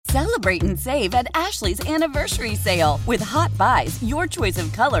Celebrate and save at Ashley's Anniversary Sale. With Hot Buys, your choice of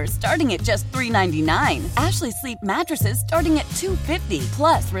colors starting at just $3.99. Ashley Sleep mattresses starting at $2.50.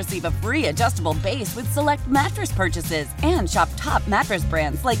 Plus, receive a free adjustable base with select mattress purchases. And shop top mattress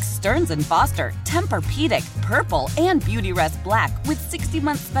brands like Stearns & Foster, Tempur-Pedic, Purple, and Beautyrest Black with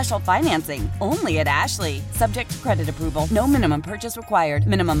 60-month special financing. Only at Ashley. Subject to credit approval. No minimum purchase required.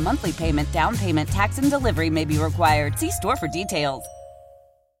 Minimum monthly payment, down payment, tax, and delivery may be required. See store for details.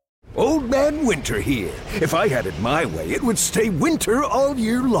 Old Man Winter here. If I had it my way, it would stay winter all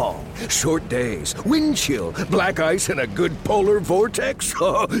year long. Short days, wind chill, black ice, and a good polar vortex.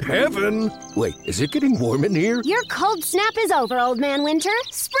 Oh, heaven. Wait, is it getting warm in here? Your cold snap is over, Old Man Winter.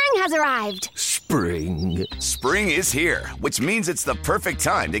 Spring has arrived. Spring. Spring is here, which means it's the perfect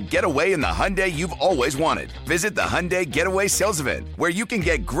time to get away in the Hyundai you've always wanted. Visit the Hyundai Getaway Sales Event, where you can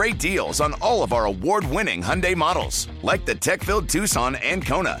get great deals on all of our award-winning Hyundai models, like the tech-filled Tucson and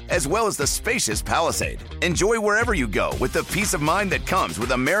Kona, as well as the spacious Palisade. Enjoy wherever you go with the peace of mind that comes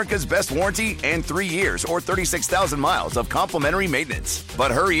with America's best warranty and 3 years or 36,000 miles of complimentary maintenance.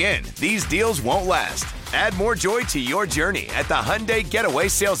 But hurry in, these deals won't last. Add more joy to your journey at the Hyundai Getaway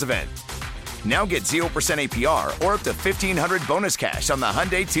Sales Event. Now get 0% APR or up to $1,500 bonus cash on the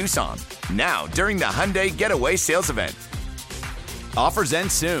Hyundai Tucson. Now, during the Hyundai Getaway Sales Event. Offers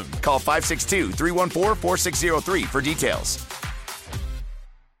end soon. Call 562-314-4603 for details.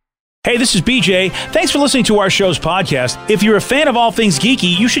 Hey, this is BJ. Thanks for listening to our show's podcast. If you're a fan of all things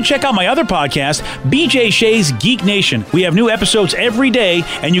geeky, you should check out my other podcast, BJ Shea's Geek Nation. We have new episodes every day,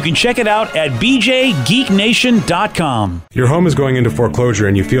 and you can check it out at bjgeeknation.com. Your home is going into foreclosure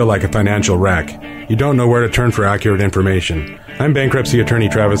and you feel like a financial wreck. You don't know where to turn for accurate information. I'm bankruptcy attorney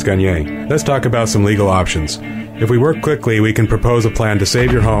Travis Gagne. Let's talk about some legal options. If we work quickly, we can propose a plan to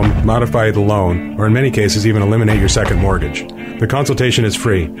save your home, modify the loan, or in many cases even eliminate your second mortgage. The consultation is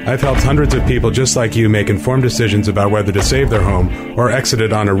free. I've helped hundreds of people just like you make informed decisions about whether to save their home or exit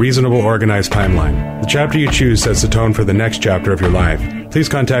it on a reasonable, organized timeline. The chapter you choose sets the tone for the next chapter of your life. Please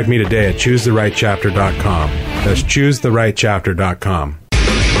contact me today at choosetherightchapter.com. That's choosetherightchapter.com.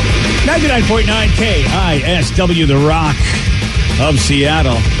 99.9 KISW, The Rock of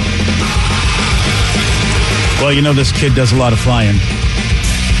Seattle. Well, you know, this kid does a lot of flying.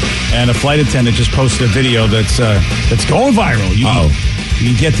 And a flight attendant just posted a video that's going viral. You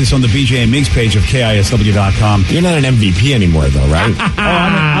can get this on the BJ and Migs page of KISW.com. You're not an MVP anymore, though, right?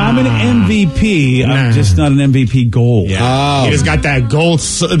 I'm an MVP. I'm just not an MVP gold. Yeah. Oh. He just got that gold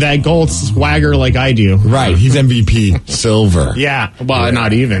swagger like I do. Right. He's MVP silver. Yeah. Well,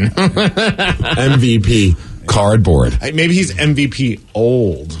 not even. MVP cardboard. Maybe he's MVP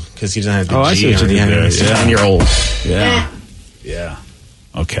old because he doesn't have the G on the end. He's 10-year-old. Yeah. Yeah.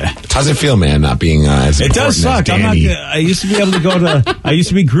 Okay. How's it feel, man, not being as it does suck. I used to be able to go to. I used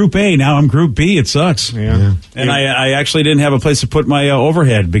to be Group A. Now I'm Group B. It sucks. Yeah. And I actually didn't have a place to put my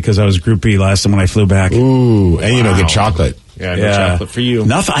overhead because I was Group B last time when I flew back. Ooh, and you don't get chocolate. Yeah, no chocolate for you.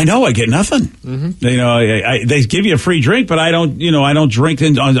 Nothing. I know. I get nothing. Mm-hmm. You know, they give you a free drink, but I don't. You know, I don't drink.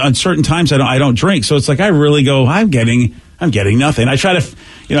 And on certain times, I don't drink. So it's like I really go. I'm getting nothing. I try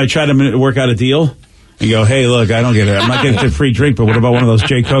to work out a deal. And go, hey, look, I don't get it. I'm not getting a free drink, but what about one of those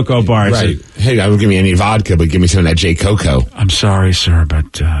J. Coco bars? Right. Hey, I would give me any vodka, but give me some of that J. Coco. I'm sorry, sir,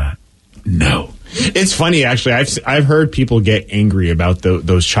 but no. It's funny, actually. I've heard people get angry about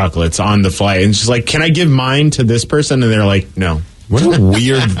those chocolates on the flight. And it's just like, can I give mine to this person? And they're like, no. What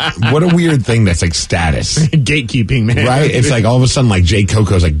a weird thing that's like status. Gatekeeping, man. Right? It's like all of a sudden like J.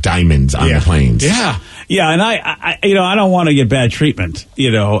 Coco's like diamonds on the planes. Yeah. Yeah, and I don't want to get bad treatment,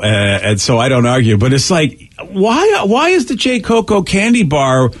 and so I don't argue. But it's like, why is the J. Coco candy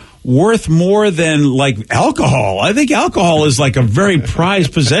bar worth more than like alcohol? I think alcohol is like a very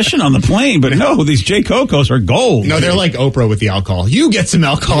prized possession on the plane, but no, these J. Cocos are gold. No, they're like Oprah with the alcohol. You get some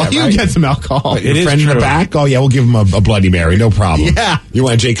alcohol. Yeah, right? You get some alcohol. Your friend in the back? Oh, yeah, we'll give him a Bloody Mary. No problem. Yeah. You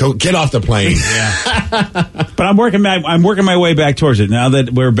want a J. Coco? Get off the plane. Yeah. But I'm working my way back towards it now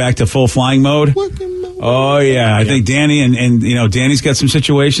that we're back to full flying mode. Oh, yeah. I think Danny and Danny's got some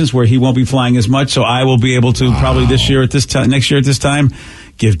situations where he won't be flying as much, so I will be able to probably next year at this time,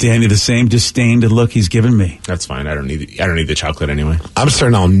 give Danny the same disdain to look he's given me. That's fine. I don't need the chocolate anyway. I'm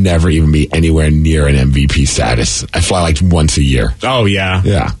certain I'll never even be anywhere near an MVP status. I fly like once a year. Oh, yeah.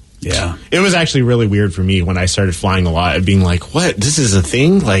 Yeah. Yeah. It was actually really weird for me when I started flying a lot, being like, what? This is a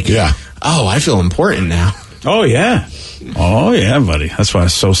thing? Like, oh, I feel important now. Oh, yeah. Oh, yeah, buddy. That's why I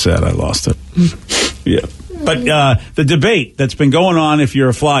was so sad I lost it. Yeah. But the debate that's been going on, if you're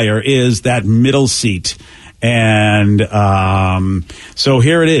a flyer, is that middle seat. And so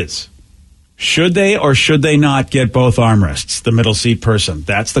here it is. Should they or should they not get both armrests, the middle seat person?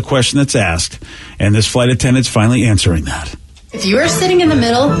 That's the question that's asked, and this flight attendant's finally answering that. If you are sitting in the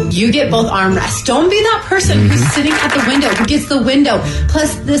middle, you get both armrests. Don't be that person who's sitting at the window, who gets the window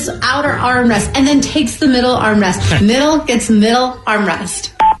plus this outer armrest and then takes the middle armrest. Middle gets middle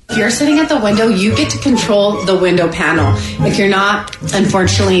armrest. If you're sitting at the window, you get to control the window panel. If you're not,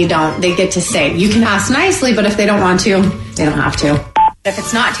 unfortunately, you don't. They get to stay. You can ask nicely, but if they don't want to, they don't have to. If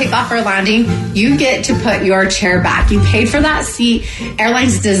it's not takeoff or landing, you get to put your chair back. You paid for that seat.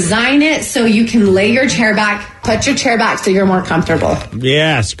 Airlines design it so you can lay your chair back, put your chair back so you're more comfortable.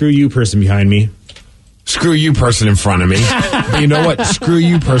 Yeah, screw you, person behind me. Screw you, person in front of me. But you know what? Screw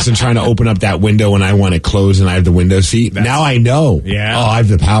you, person trying to open up that window when I want it closed and I have the window seat. Now I know. Yeah. Oh, I have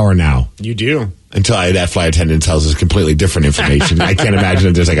the power now. You do. Until that flight attendant tells us completely different information. I can't imagine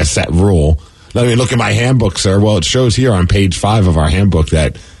that there's like a set rule. Let me look at my handbook, sir. Well, it shows here on page 5 of our handbook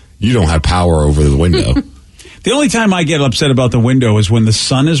that you don't have power over the window. The only time I get upset about the window is when the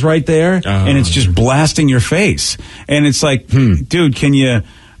sun is right there and it's just blasting your face. And it's like, dude, can you,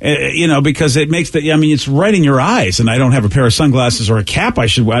 because it makes it's right in your eyes, and I don't have a pair of sunglasses or a cap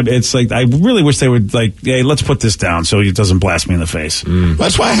it's like, I really wish they would hey, let's put this down so it doesn't blast me in the face.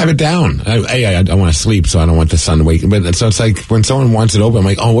 That's why I have it down. I want to sleep, so I don't want the sun to wake me. But so it's like when someone wants it open, I'm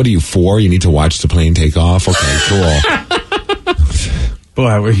like, oh, what are you for? You need to watch the plane take off? Okay, cool.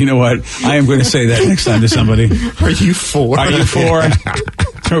 Boy, you know what? I am going to say that next time to somebody. Are you for? Are you for?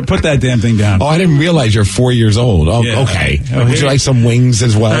 Put that damn thing down. Oh, I didn't realize you're 4 years old. Oh, yeah. Okay. Would you like some wings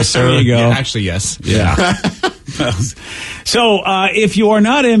as well, sir? There you go. Yeah, actually, yes. Yeah. So, if you are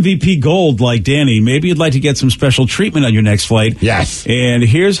not MVP Gold like Danny, maybe you'd like to get some special treatment on your next flight. Yes. And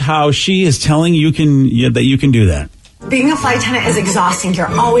here's how she is telling you that you can do that. Being a flight attendant is exhausting. You're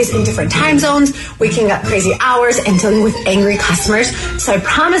always in different time zones, waking up crazy hours, and dealing with angry customers. So I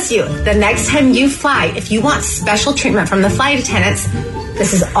promise you, the next time you fly, if you want special treatment from the flight attendants,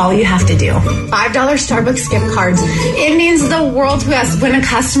 this is all you have to do. $5 Starbucks gift cards. It means the world to us when a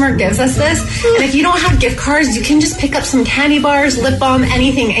customer gives us this. And if you don't have gift cards, you can just pick up some candy bars, lip balm,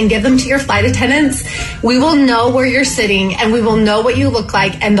 anything, and give them to your flight attendants. We will know where you're sitting, and we will know what you look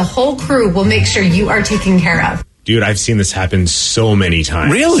like, and the whole crew will make sure you are taken care of. Dude, I've seen this happen so many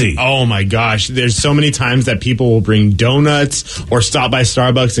times. Really? Oh, my gosh. There's so many times that people will bring donuts or stop by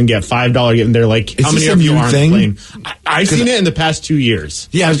Starbucks and get $5 and they're like, how many of you are on the plane? I've seen it in the past 2 years.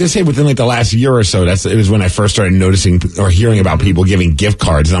 Yeah, I was going to say within like the last year or so, it was when I first started noticing or hearing about people giving gift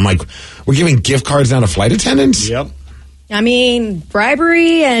cards. And I'm like, we're giving gift cards now to flight attendants? Yep. I mean,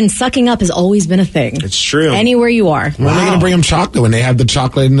 bribery and sucking up has always been a thing. It's true. Anywhere you are. When are they going to bring them chocolate when they have the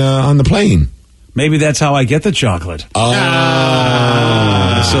chocolate on the plane? Maybe that's how I get the chocolate. Oh.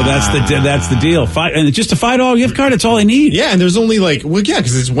 So that's the deal. And just a $5 gift card, that's all I need. Yeah, and there's only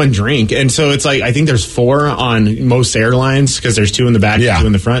because it's one drink. And so it's like, I think there's 4 on most airlines because there's 2 in the back and 2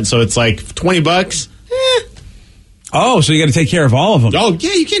 in the front. So it's like $20. Oh, so you got to take care of all of them. Oh,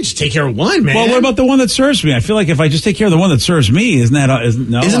 yeah, you can't just take care of one, man. Well, what about the one that serves me? I feel like if I just take care of the one that serves me, isn't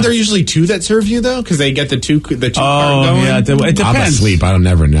there usually 2 that serve you, though? Because they get the two card going? Oh, yeah, it depends. I'm asleep. I don't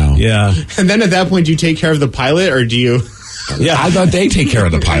never know. Yeah. And then at that point, do you take care of the pilot, or do you... Yeah, I thought they take care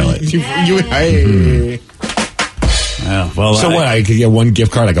of the pilot. Well, what? I could get one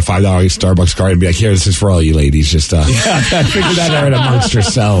gift card, like a $5 Starbucks card, and be like, "Here, this is for all you ladies. Just figure that out amongst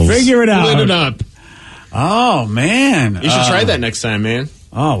yourselves. Figure it out. Split it up." Oh man, you should try that next time, man.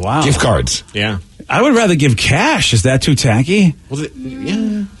 Oh wow, gift cards. Yeah, I would rather give cash. Is that too tacky? Well,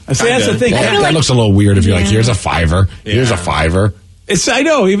 yeah. See, that's the thing. That looks a little weird if you're like, "Here's a $5. Here's a $5." I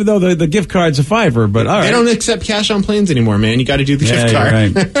know, even though the gift card's a $5, but all right. They don't accept cash on planes anymore, man. You got to do the gift card.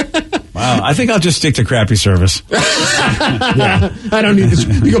 Right. Wow, I think I'll just stick to crappy service. I don't need this.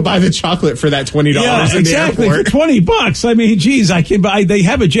 You go buy the chocolate for that $20 in the airport. For $20. I mean, geez, I can buy. They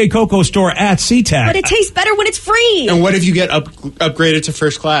have a J. Coco store at SeaTac. But it tastes better when it's free. And what if you get upgraded to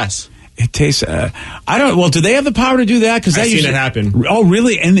first class? It tastes. I don't. Well, do they have the power to do that? Because I've seen it happen. Oh,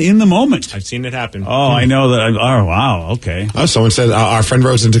 really? In the moment. I've seen it happen. Oh, I know that. Oh, wow. Okay. Oh, someone said our friend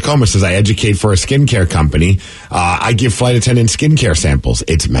Rose in Tacoma says I educate for a skincare company. I give flight attendants skincare samples.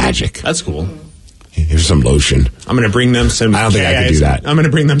 It's magic. That's cool. Here's some lotion. I'm going to bring them some. I don't think I could do that. I'm going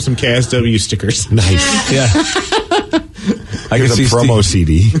to bring them some KSW stickers. Nice. Yeah. I guess a promo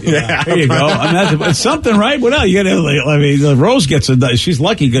CD. Yeah, there you go. It's something, right? What else? You got Rose gets she's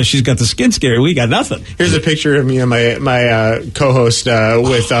lucky because she's got the skin scare. We got nothing. Here's a picture of me and my co-host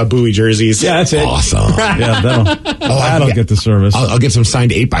with Bowie jerseys. Yeah, that's it. Awesome. Yeah, that'll get the service. I'll get some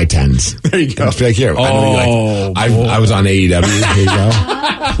signed 8x10s. There you go. Like, here. I was on AEW. Here you go.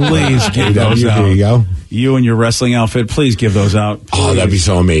 Please get those out. Here you go. You and your wrestling outfit, please give those out. Please. Oh, that'd be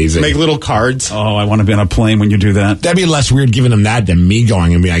so amazing. Make little cards. Oh, I want to be on a plane when you do that. That'd be less weird giving them that than me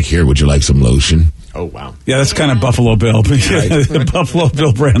going and be like, here, would you like some lotion? Oh, wow. Yeah, that's kind of Buffalo Bill. Buffalo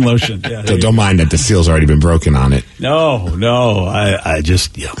Bill brand lotion. Yeah, So don't mind that the seal's already been broken on it. No. I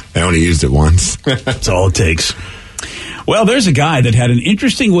just, I only used it once. That's all it takes. Well, there's a guy that had an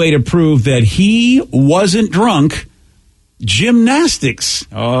interesting way to prove that he wasn't drunk. Gymnastics.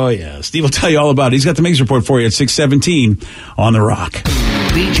 Oh, yeah. Steve will tell you all about it. He's got the Migs Report for you at 6:17 on The Rock.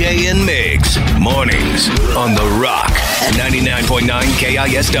 BJ and Migs, mornings on The Rock, 99.9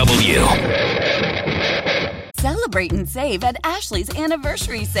 KISW. Celebrate and save at Ashley's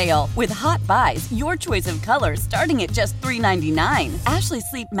Anniversary Sale. With Hot Buys, your choice of colors starting at just $3.99. Ashley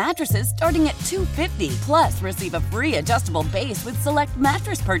Sleep mattresses starting at $2.50. Plus, receive a free adjustable base with select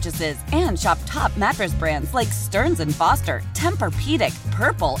mattress purchases. And shop top mattress brands like Stearns & Foster, Tempur-Pedic,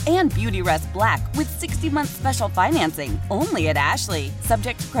 Purple, and Beautyrest Black with 60-month special financing. Only at Ashley.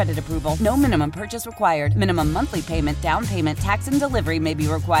 Subject to credit approval. No minimum purchase required. Minimum monthly payment, down payment, tax, and delivery may be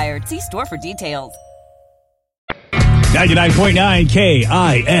required. See store for details. 99.9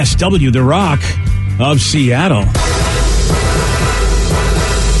 KISW, The Rock of Seattle.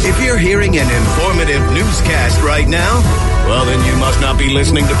 If you're hearing an informative newscast right now, well, then you must not be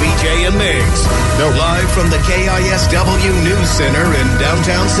listening to BJ and Migs. They're live from the KISW News Center in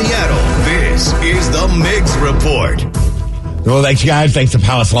downtown Seattle. This is the Migs Report. Well, thanks, you guys. Thanks to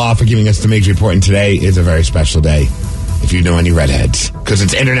Palace Law for giving us the Migs Report. And today is a very special day. If you know any redheads, because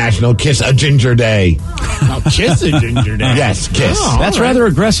it's International Kiss a Ginger Day. Oh, Kiss a Ginger Day? Yes, kiss. Oh, that's rather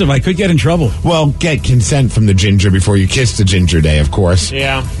aggressive. I could get in trouble. Well, get consent from the ginger before you kiss the Ginger Day, of course.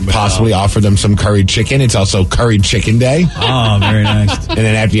 Yeah. Possibly offer them some curried chicken. It's also Curried Chicken Day. Oh, very nice. And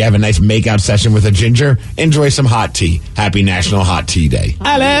then after you have a nice makeout session with a ginger, enjoy some hot tea. Happy National Hot Tea Day.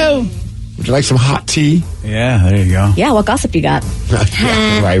 Hello. Would you like some hot tea? Yeah, there you go. Yeah, what gossip you got?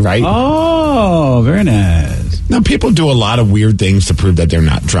 Right. Oh, very nice. Now, people do a lot of weird things to prove that they're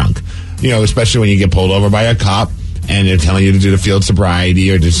not drunk. You know, especially when you get pulled over by a cop and they're telling you to do the field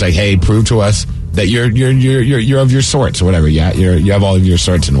sobriety or just like, hey, prove to us that you're of your sorts or whatever. Yeah, you have all of your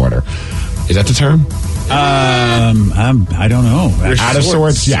sorts in order. Is that the term? I don't know. Out of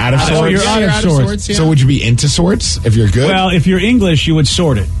sorts? Yeah, out of sorts. Oh, you're out of sorts. Yeah. So would you be into sorts if you're good? Well, if you're English, you would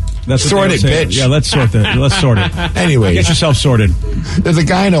sort it. That's sort it, bitch. Yeah, let's sort that. Let's sort it. Anyway, get yourself sorted. There's a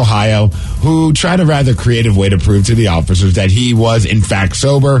guy in Ohio who tried a rather creative way to prove to the officers that he was, in fact,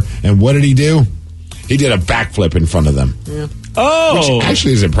 sober. And what did he do? He did a backflip in front of them. Yeah. Oh! Which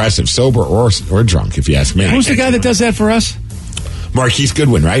actually is impressive, sober or drunk, if you ask me. Who's the guy that does that for us? Marquise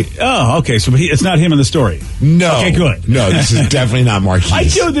Goodwin, right? Oh, okay. So it's not him in the story. No. Okay, good. No, this is definitely not Marquise. I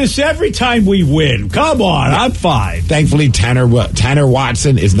do this every time we win. Come on, I'm fine. Thankfully, Tanner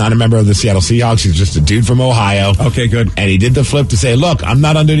Watson is not a member of the Seattle Seahawks. He's just a dude from Ohio. Okay, good. And he did the flip to say, look, I'm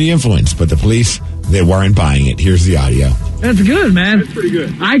not under the influence. But the police, they weren't buying it. Here's the audio. That's good, man. That's pretty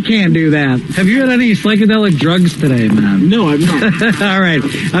good. I can't do that. Have you had any psychedelic drugs today, man? No, I've not. All right.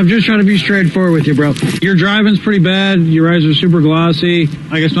 I'm just trying to be straightforward with you, bro. Your driving's pretty bad. Your eyes are super glossy.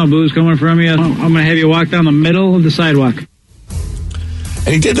 I can smell booze coming from you. I'm going to have you walk down the middle of the sidewalk.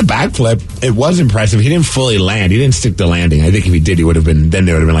 And he did the backflip. It was impressive. He didn't fully land. He didn't stick the landing. I think if he did, then they would have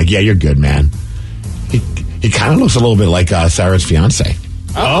been like, yeah, you're good, man. He kind of looks a little bit like Sarah's fiance.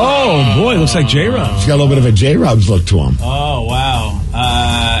 Oh, boy, looks like J-Rubs. He's got a little bit of a J-Rubs look to him. Oh, wow.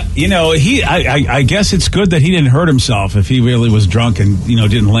 I guess it's good that he didn't hurt himself if he really was drunk and,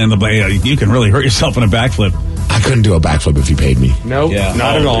 didn't land the blade. You can really hurt yourself in a backflip. I couldn't do a backflip if he paid me. Nope,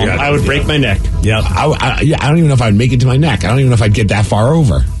 not at all. I would break my neck. Yeah. I don't even know if I'd make it to my neck. I don't even know if I'd get that far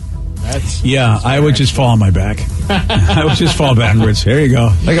over. I would just fall on my back. I would just fall backwards. There you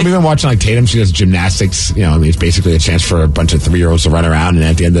go. Like, I've been watching, Tatum. She does gymnastics. It's basically a chance for a bunch of 3-year-olds to run around, and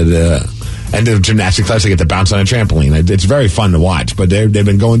at the end of the gymnastics class, they get to bounce on a trampoline. It's very fun to watch, but they've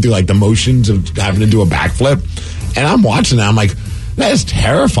been going through, the motions of having to do a backflip, and I'm watching that. I'm like, that is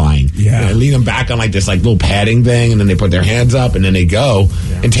terrifying. Yeah. They lean them back on, this, little padding thing, and then they put their hands up, and then they go.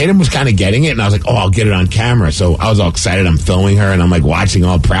 Yeah. And Tatum was kind of getting it, and I was like, oh, I'll get it on camera. So I was all excited. I'm filming her, and I'm, watching,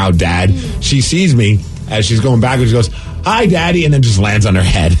 all proud dad. She sees me as she's going backwards. She goes, hi, Daddy, and then just lands on her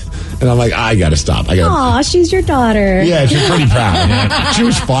head. And I'm like, I got to stop. Aw, she's your daughter. Yeah, she's pretty proud. Yeah. She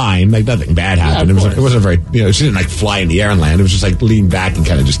was fine. Nothing bad happened. Yeah, it wasn't very, she didn't, fly in the air and land. It was just, lean back and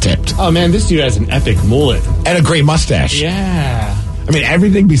kind of just tipped. Oh, man, this dude has an epic mullet. And a great mustache. Yeah.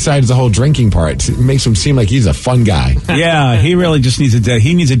 Everything besides the whole drinking part makes him seem like he's a fun guy. Yeah, he really just needs a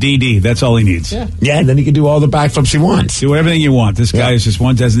DD. That's all he needs. Yeah, and then he can do all the backflips he wants. Do everything you want. This guy is just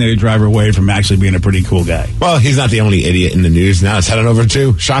one designated driver away from actually being a pretty cool guy. Well, he's not the only idiot in the news. Now it's heading over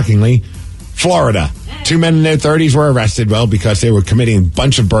to, shockingly, Florida. 2 men in their 30s were arrested, because they were committing a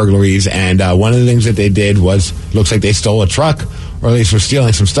bunch of burglaries, and one of the things that they did was, looks like they stole a truck, or at least were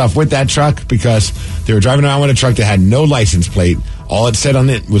stealing some stuff with that truck, because they were driving around with a truck that had no license plate. All it said on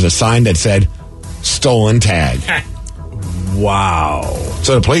it was a sign that said, stolen tag. Wow.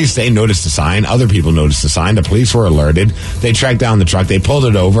 So the police, they noticed the sign. Other people noticed the sign. The police were alerted. They tracked down the truck. They pulled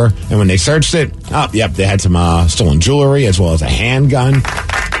it over, and when they searched it, they had some stolen jewelry as well as a handgun.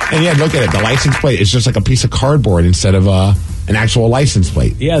 And yeah, look at it. The license plate is just like a piece of cardboard instead of an actual license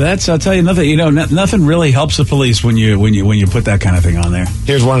plate. Yeah, I'll tell you nothing. Nothing really helps the police when you put that kind of thing on there.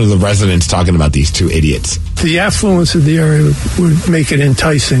 Here's one of the residents talking about these two idiots. The affluence of the area would make it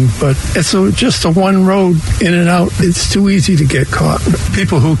enticing, but it's just a one road in and out. It's too easy to get caught.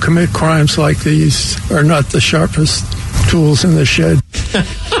 People who commit crimes like these are not the sharpest tools in the shed.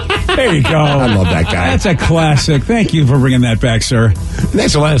 There you go. I love that guy. That's a classic. Thank you for bringing that back, sir.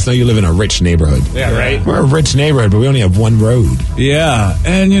 Thanks for letting us know you live in a rich neighborhood. Yeah, right. We're a rich neighborhood, but we only have one road. Yeah,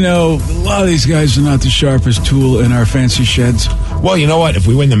 and a lot of these guys are not the sharpest tool in our fancy sheds. Well, you know what? If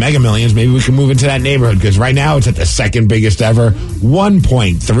we win the Mega Millions, maybe we can move into that neighborhood, because right now it's at the second biggest ever,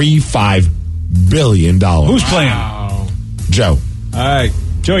 $1.35 billion. Who's playing? Joe. All right.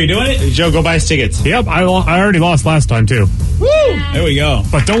 Joe, you doing it? Joe, go buy his tickets. Yep, I already lost last time, too. Woo! There we go.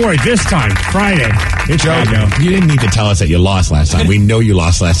 But don't worry, this time, Friday. It's Joe, you didn't need to tell us that you lost last time. We know you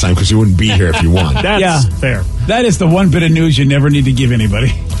lost last time because you wouldn't be here if you won. That's fair. That is the one bit of news you never need to give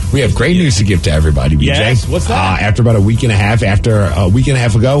anybody. We have great news to give to everybody, BJ. Yes, what's that? After about a week and a half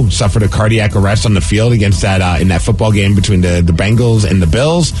ago, suffered a cardiac arrest on the field against that in that football game between the Bengals and the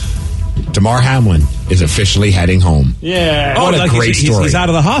Bills. Damar Hamlin is officially heading home. Yeah. What a great story. He's out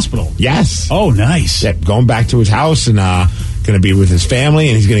of the hospital. Yes. Oh, nice. Yep, going back to his house and going to be with his family,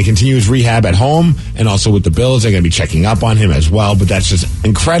 and he's going to continue his rehab at home, and also with the Bills. They're going to be checking up on him as well, but that's just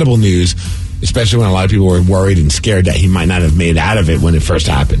incredible news, especially when a lot of people were worried and scared that he might not have made it out of it when it first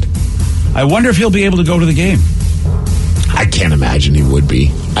happened. I wonder if he'll be able to go to the game. I can't imagine he would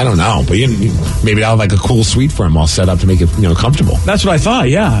be. I don't know, but maybe I'll have like a cool suite for him all set up to make it comfortable. That's what I thought.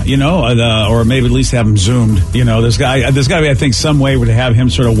 Yeah, or maybe at least have him zoomed. There's got to be, I think, some way to have him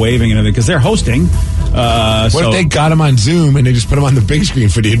sort of waving and everything because they're hosting. What if they got him on Zoom and they just put him on the big screen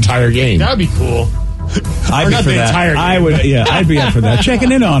for the entire game? That would be cool. I'd be for that. I would. Yeah, I'd be up for that.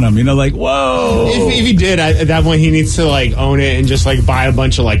 Checking in on him. Like, whoa. If he did, at that point, he needs to own it and just buy a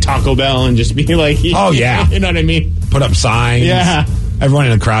bunch of Taco Bell and just be like, oh yeah, you know what I mean? Put up signs. Yeah. Everyone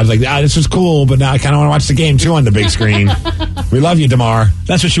in the crowd's like, this was cool, but now I kind of want to watch the game too on the big screen. We love you, Damar.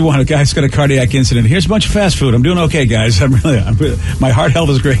 That's what you want. A guy's got a cardiac incident. Here's a bunch of fast food. I'm doing okay, guys. My heart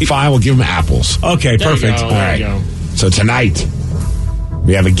health is great. Fine, we'll give him apples. Okay, there perfect. All right. So tonight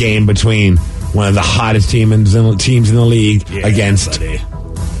we have a game between one of the hottest teams in the league against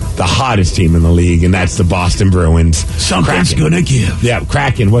the hottest team in the league, and that's the Boston Bruins. Something's going to give. Yeah,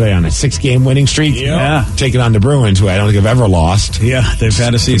 Kraken. What are they on, a 6-game winning streak? Yeah. Taking on the Bruins, who I don't think have ever lost. Yeah, they've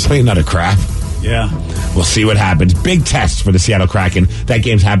had a season. Playing utter crap. Yeah. We'll see what happens. Big test for the Seattle Kraken. That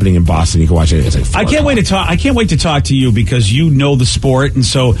game's happening in Boston. You can watch it. It's I can't wait to talk to you because you know the sport, and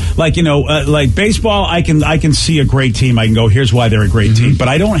so like baseball, I can see a great team. I can go, here's why they're a great team, but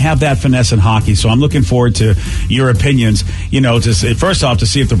I don't have that finesse in hockey. So I'm looking forward to your opinions. First off, to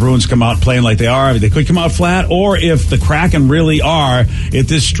see if the Bruins come out playing like they are. They could come out flat, or if the Kraken really are at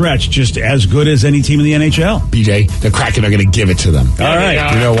this stretch just as good as any team in the NHL. BJ, the Kraken are going to give it to them. All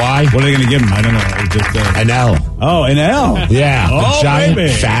right. You know why? What are they going to give them? I don't know. An L. Oh, an L. Yeah, a giant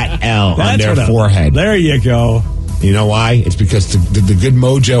fat L on their forehead. There you go. You know why? It's because the good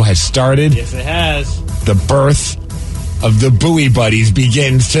mojo has started. Yes, it has. The birth of the Bowie Buddies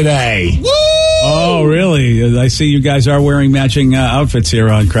begins today. Woo! Oh, really? I see you guys are wearing matching outfits here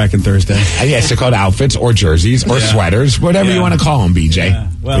on Kraken Thursday. Yes, they're called outfits or jerseys or sweaters, whatever you want to call them, BJ. Yeah.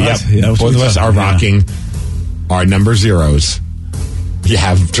 Well, both of us are rocking our number zeros. You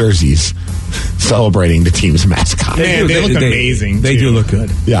have jerseys celebrating the team's mascot. They look amazing. They do look good.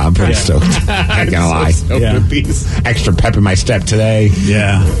 Yeah, I'm pretty stoked. I ain't gonna lie. Extra pep in my step today.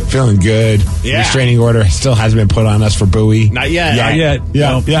 Yeah. Feeling good. Yeah. Restraining order still hasn't been put on us for Bowie. Not yet. Not yet.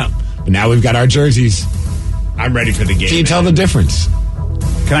 Yeah. Nope. Yeah. But now we've got our jerseys. I'm ready for the game. Can you tell the difference?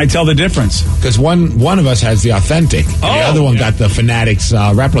 Can I tell the difference? Because one of us has the authentic, and the other one got the Fanatics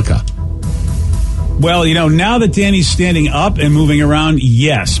replica. Well, now that Danny's standing up and moving around,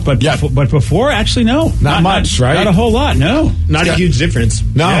 yes. But before, actually, no. Not much, right? Not a whole lot, no. Not a huge difference.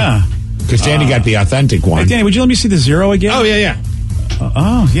 No. Yeah. Because Danny got the authentic one. Hey, Danny, would you let me see the zero again? Oh, yeah.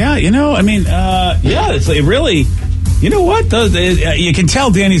 It's really... You know what? You can tell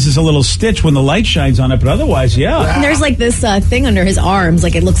Danny's is a little stitch when the light shines on it, but otherwise, yeah. And there's like this thing under his arms,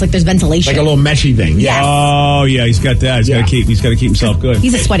 like it looks like there's ventilation. Like a little meshy thing. Yes. Oh, yeah, he's got that. He's got to keep himself good.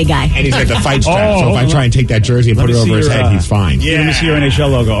 He's a sweaty guy. And he's got the fight strap, so if I try and take that jersey and put it over his head, he's fine. Yeah. Let me see your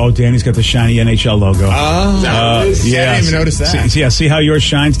NHL logo. Oh, Danny's got the shiny NHL logo. I didn't even notice that. See how yours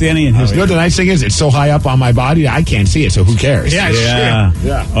shines, Danny? And his. You know, the nice thing is, it's so high up on my body, I can't see it, so who cares? Yeah.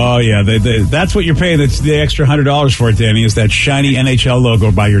 Oh, yeah. That's what you're paying the extra $100 for, Danny, is that shiny NHL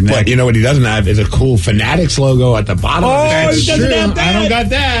logo by your neck. But you know what he doesn't have is a cool Fanatics logo at the bottom of it. That's he doesn't have that. I don't got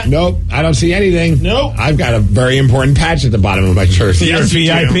that. Nope, I don't see anything. Nope. I've got a very important patch at the bottom of my jersey. You're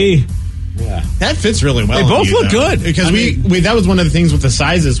VIP. Yeah. That fits really well. They both look good. Because we that was one of the things with the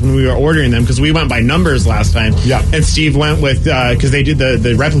sizes when we were ordering them, because we went by numbers last time. Yeah. And Steve went with, because they did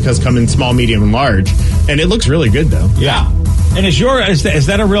the replicas come in small, medium, and large. And it looks really good, though. Yeah. And is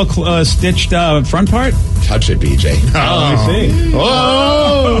that a real stitched front part? Touch it, BJ. Oh, let me see.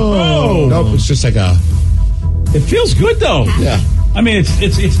 Oh. Nope, it's just like a... It feels good, though. Yeah. I mean,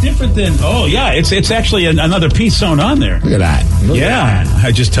 it's different than... Oh, yeah, it's actually another piece sewn on there. Look at that. Look at that.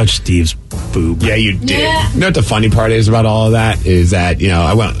 I just touched Steve's boob. Yeah, you did. You know what the funny part is about all of that? Is that,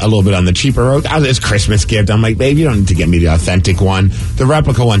 I went a little bit on the cheaper road. It's Christmas gift. I'm like, babe, you don't need to get me the authentic one. The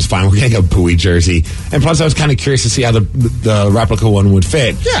replica one's fine. We're getting a Bowie jersey. And plus, I was kind of curious to see how the replica one would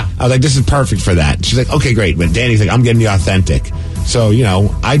fit. Yeah. I was like, this is perfect for that. She's like, okay, great. But Danny's like, I'm getting the authentic. So,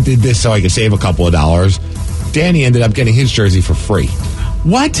 I did this so I could save a couple of dollars. Danny ended up getting his jersey for free.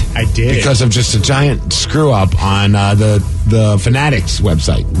 What? I did. Because of just a giant screw up on the Fanatics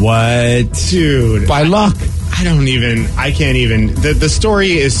website. What? Dude. By luck. I can't even. The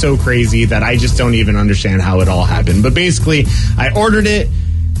story is so crazy that I just don't even understand how it all happened. But basically, I ordered it,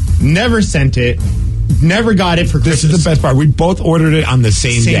 never sent it, never got it for Christmas. This is the best part. We both ordered it on the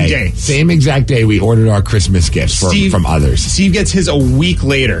same day. Same exact day we ordered our Christmas gifts from others. Steve gets his a week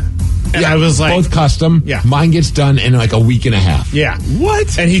later. And I was like... Both custom. Yeah. Mine gets done in like a week and a half. Yeah.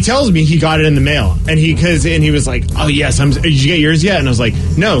 What? And he tells me he got it in the mail. And he was like, oh, yes, did you get yours yet? And I was like,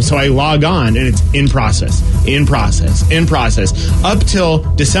 no. So I log on, and it's in process. Up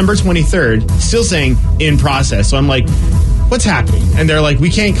till December 23rd, still saying in process. So I'm like, what's happening? And they're like, we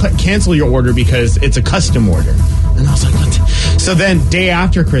can't cancel your order because it's a custom order. And I was like, what? So then, day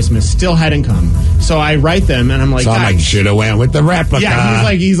after Christmas, still hadn't come. So I write them, and I'm like, so I'm like, should have went with the replica.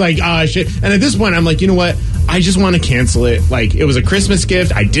 Yeah, he's like, shit. And at this point, I'm like, you know what? I just want to cancel it. Like, it was a Christmas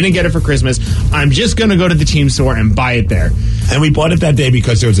gift. I didn't get it for Christmas. I'm just going to go to the team store and buy it there. And we bought it that day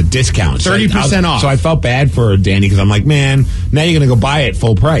because there was a discount. 30% off. So I felt bad for Danny because I'm like, man, now you're going to go buy it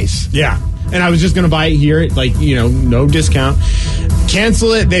full price. Yeah. And I was just going to buy it here, no discount.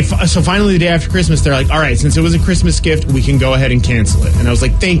 Cancel it. So finally, the day after Christmas, they're like, all right, since it was a Christmas gift, we can go ahead and cancel it. And I was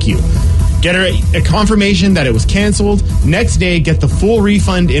like, thank you. Get a confirmation that it was canceled. Next day, get the full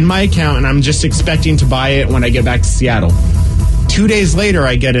refund in my account, and I'm just expecting to buy it when I get back to Seattle. 2 days later,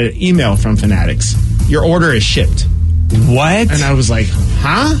 I get an email from Fanatics. Your order is shipped. What? And I was like,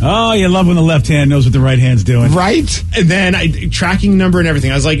 huh? Oh, you love when the left hand knows what the right hand's doing. Right? And then tracking number and everything.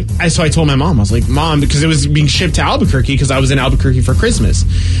 I was like, so I told my mom, I was like, Mom, because it was being shipped to Albuquerque because I was in Albuquerque for Christmas.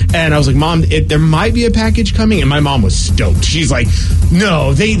 And I was like, Mom, there might be a package coming. And my mom was stoked. She's like,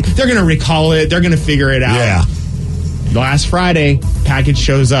 no, they're going to recall it. They're going to figure it out. Yeah. Last Friday, package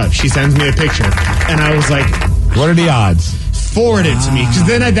shows up. She sends me a picture. And I was like, what are the odds? Forward it to me. Because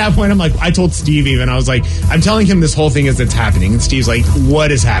then at that point, I'm like, I told Steve even, I was like, I'm telling him this whole thing as it's happening. And Steve's like,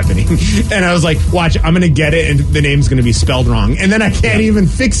 what is happening? And I was like, watch, I'm going to get it and the name's going to be spelled wrong. And then I can't even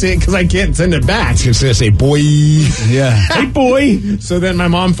fix it because I can't send it back. It's going to say, boy. Yeah. Hey, boy. So then my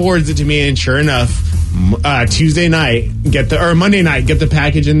mom forwards it to me, and sure enough, Monday night, get the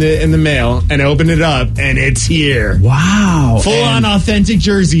package in the mail, and I open it up, and it's here. Wow. Full on authentic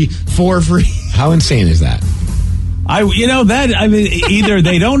jersey for free. How insane is that? Either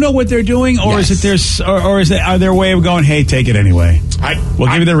they don't know what they're doing, or yes. is it are their way of going, hey, take it anyway. We'll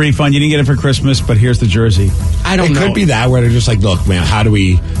give you the refund. You didn't get it for Christmas, but here's the jersey. I don't know. It could be that where they're just like, look, man, how do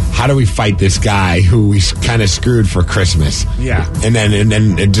we fight this guy who we kind of screwed for Christmas? Yeah. And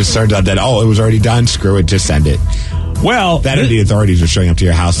then it just turns out that, it was already done. Screw it. Just send it. Well, the authorities are showing up to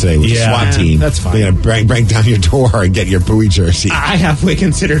your house today with a SWAT team. That's fine. They're going to break down your door and get your Bowie jersey. I halfway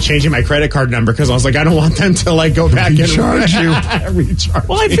considered changing my credit card number because I was like, I don't want them to go back and recharge you. Recharge.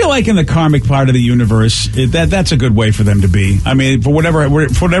 Well, I feel like in the karmic part of the universe, that's a good way for them to be. I mean, for whatever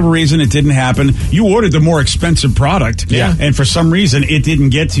reason, it didn't happen. You ordered the more expensive product, and for some reason, it didn't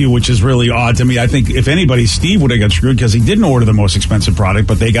get to you, which is really odd to me. I think if anybody, Steve would have got screwed because he didn't order the most expensive product,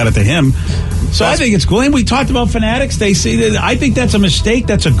 but they got it to him. So I think it's cool. And we talked about Fanatics. fixed. I think that's a mistake.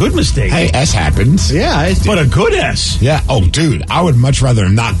 That's a good mistake. Hey, S happens. Yeah, but a good S. Yeah. Oh, dude, I would much rather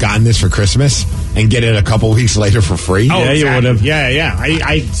have not gotten this for Christmas and get it a couple weeks later for free. Oh, yeah, exactly. you would have. Yeah.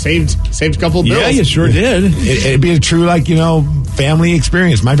 I saved a couple bills. Yeah, you sure did. It'd be a true, family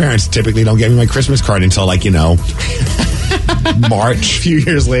experience. My parents typically don't give me my Christmas card until, March. A few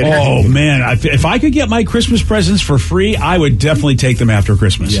years later. Oh, man. If I could get my Christmas presents for free, I would definitely take them after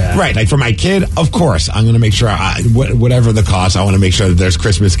Christmas. Yeah. Right. Like for my kid, of course, I'm going to make sure, whatever the cost, I want to make sure that there's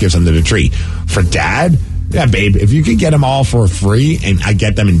Christmas gifts under the tree. For Dad, yeah, babe, if you could get them all for free and I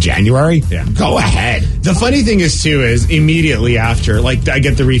get them in January, go ahead. The funny thing is immediately after, I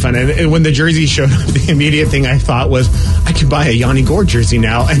get the refund. And when the jersey showed up, the immediate thing I thought was, I could buy a Yanni Gourde jersey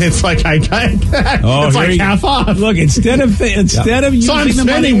now. And it's like, it's half off. Look, instead of using the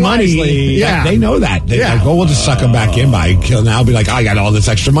money wisely. Yeah. They know that. We'll just suck them back in by now. I'll be like, I got all this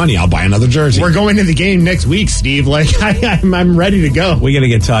extra money. I'll buy another jersey. We're going to the game next week, Steve. I'm ready to go. We got to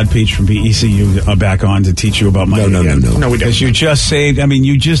get Todd Peach from ECU back on to teach you about money. No, we don't. Because you just saved.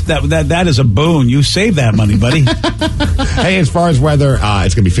 That is a boon. You saved that money, buddy. Hey, as far as weather,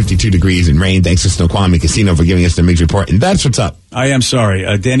 it's going to be 52 degrees and rain. Thanks to Snoqualmie Casino for giving us the Migs report. And that's what's up. I am sorry.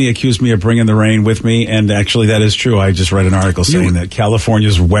 Danny accused me of bringing the rain with me, and actually that is true. I just read an article saying that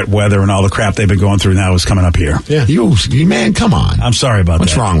California's wet weather and all the crap they've been going through now is coming up here. Yeah. You man, come on. I'm sorry about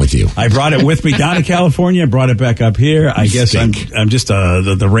What's wrong with you? I brought it with me down to California, brought it back up here. I guess I'm just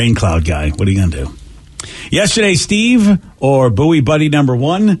the rain cloud guy. What are you going to do? Yesterday, Steve, or Bowie Buddy number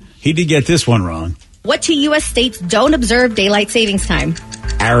 1, he did get this one wrong. What two U.S. states don't observe daylight savings time?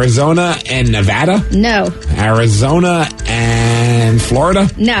 Arizona and Nevada? No. Arizona and Florida?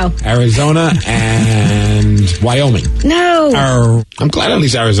 No. Arizona and Wyoming? No. I'm glad at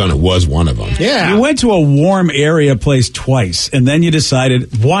least Arizona was one of them. Yeah. You went to a warm area place twice, and then you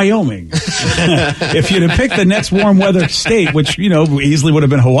decided Wyoming. If you'd have picked the next warm weather state, which, easily would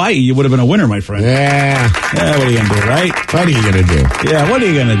have been Hawaii, you would have been a winner, my friend. Yeah. Yeah, what are you going to do, right? What are you going to do? Yeah, what are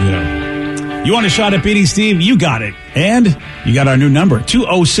you going to do? You want a shot at beating Steve? You got it. And you got our new number,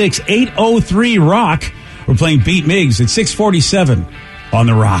 206-803-ROCK. We're playing Beat Migs at 647 on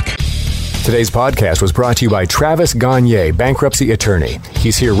The Rock. Today's podcast was brought to you by Travis Gagne, bankruptcy attorney.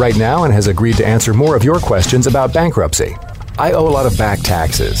 He's here right now and has agreed to answer more of your questions about bankruptcy. I owe a lot of back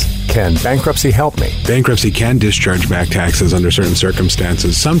taxes. Can bankruptcy help me? Bankruptcy can discharge back taxes under certain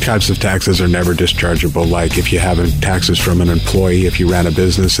circumstances. Some types of taxes are never dischargeable, like if you have taxes from an employee, if you ran a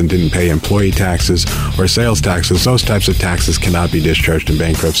business and didn't pay employee taxes or sales taxes, those types of taxes cannot be discharged in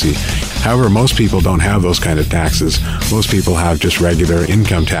bankruptcy. However, most people don't have those kind of taxes. Most people have just regular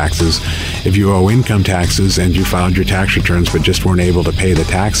income taxes. If you owe income taxes and you filed your tax returns but just weren't able to pay the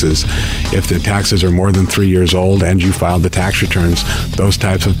taxes, if the taxes are more than 3 years old and you filed the tax returns, those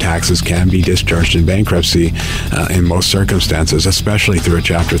types of taxes can be discharged in bankruptcy in most circumstances, especially through a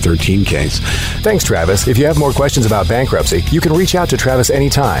Chapter 13 case. Thanks, Travis. If you have more questions about bankruptcy, you can reach out to Travis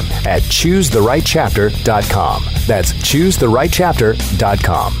anytime at ChooseTheRightChapter.com. That's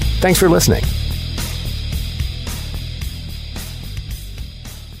ChooseTheRightChapter.com. Thanks for listening.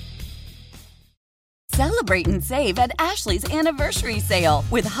 Celebrate and save at Ashley's Anniversary Sale.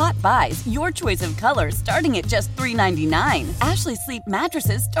 With Hot Buys, your choice of colors starting at just $3.99. Ashley Sleep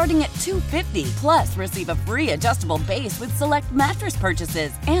mattresses starting at $2.50. Plus, receive a free adjustable base with select mattress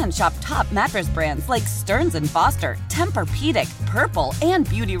purchases. And shop top mattress brands like Stearns & Foster, Tempur-Pedic, Purple, and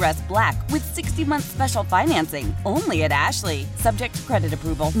Beautyrest Black with 60-month special financing. Only at Ashley. Subject to credit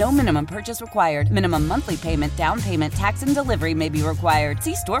approval. No minimum purchase required. Minimum monthly payment, down payment, tax, and delivery may be required.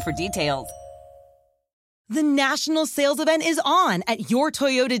 See store for details. The national sales event is on at your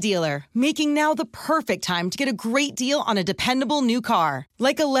Toyota dealer, making now the perfect time to get a great deal on a dependable new car.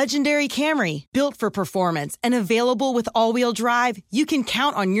 Like a legendary Camry, built for performance and available with all-wheel drive, you can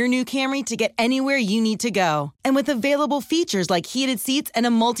count on your new Camry to get anywhere you need to go. And with available features like heated seats and a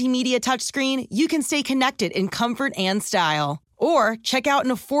multimedia touchscreen, you can stay connected in comfort and style. Or check out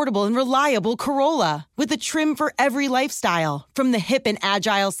an affordable and reliable Corolla with a trim for every lifestyle, from the hip and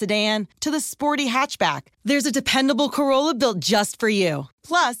agile sedan to the sporty hatchback. There's a dependable Corolla built just for you.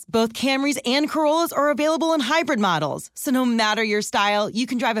 Plus, both Camrys and Corollas are available in hybrid models, so no matter your style, you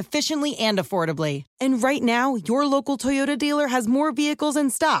can drive efficiently and affordably. And right now, your local Toyota dealer has more vehicles in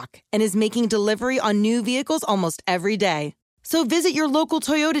stock and is making delivery on new vehicles almost every day. So visit your local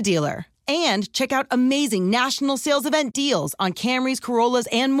Toyota dealer. And check out amazing national sales event deals on Camrys, Corollas,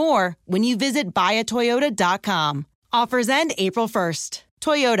 and more when you visit buyatoyota.com. Offers end April 1st.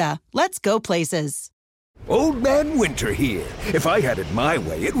 Toyota, let's go places. Old Man Winter here. If I had it my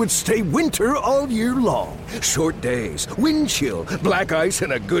way, it would stay winter all year long. Short days, wind chill, black ice,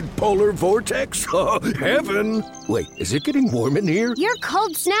 and a good polar vortex. Oh, heaven! Wait, is it getting warm in here? Your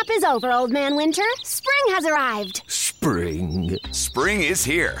cold snap is over, Old Man Winter. Spring has arrived. Spring. Spring is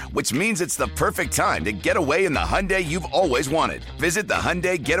here, which means it's the perfect time to get away in the Hyundai you've always wanted. Visit the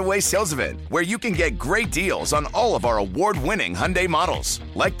Hyundai Getaway Sales Event, where you can get great deals on all of our award-winning Hyundai models,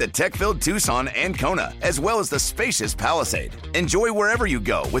 like the tech-filled Tucson and Kona, as well as the spacious Palisade. Enjoy wherever you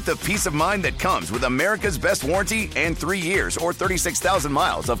go with the peace of mind that comes with America's best warranty and 3 years or 36,000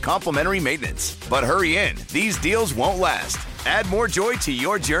 miles of complimentary maintenance. But hurry in, these deals won't last. Add more joy to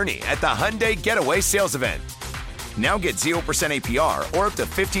your journey at the Hyundai Getaway Sales Event. Now get 0% APR or up to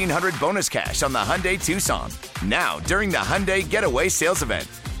 $1,500 bonus cash on the Hyundai Tucson. Now, during the Hyundai Getaway Sales Event.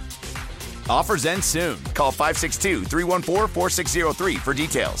 Offers end soon. Call 562-314-4603 for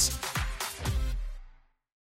details.